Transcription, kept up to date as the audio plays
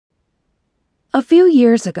A few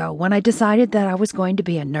years ago, when I decided that I was going to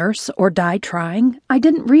be a nurse or die trying, I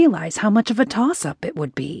didn't realize how much of a toss-up it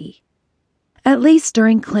would be. At least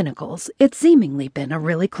during clinicals, it's seemingly been a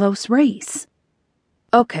really close race.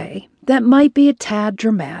 Okay, that might be a tad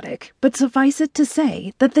dramatic, but suffice it to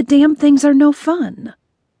say that the damn things are no fun.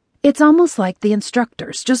 It's almost like the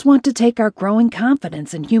instructors just want to take our growing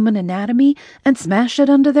confidence in human anatomy and smash it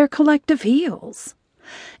under their collective heels.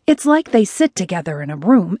 It's like they sit together in a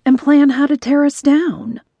room and plan how to tear us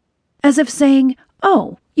down. As if saying,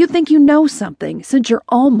 oh, you think you know something since you're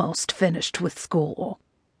almost finished with school.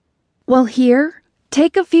 Well, here,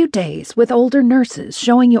 take a few days with older nurses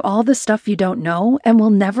showing you all the stuff you don't know and will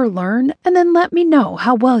never learn, and then let me know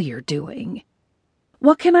how well you're doing.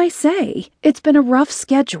 What can I say? It's been a rough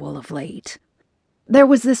schedule of late. There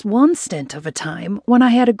was this one stint of a time when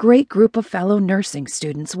I had a great group of fellow nursing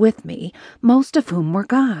students with me, most of whom were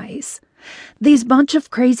guys. These bunch of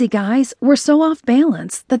crazy guys were so off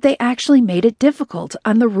balance that they actually made it difficult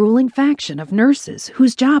on the ruling faction of nurses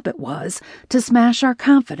whose job it was to smash our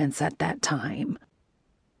confidence at that time.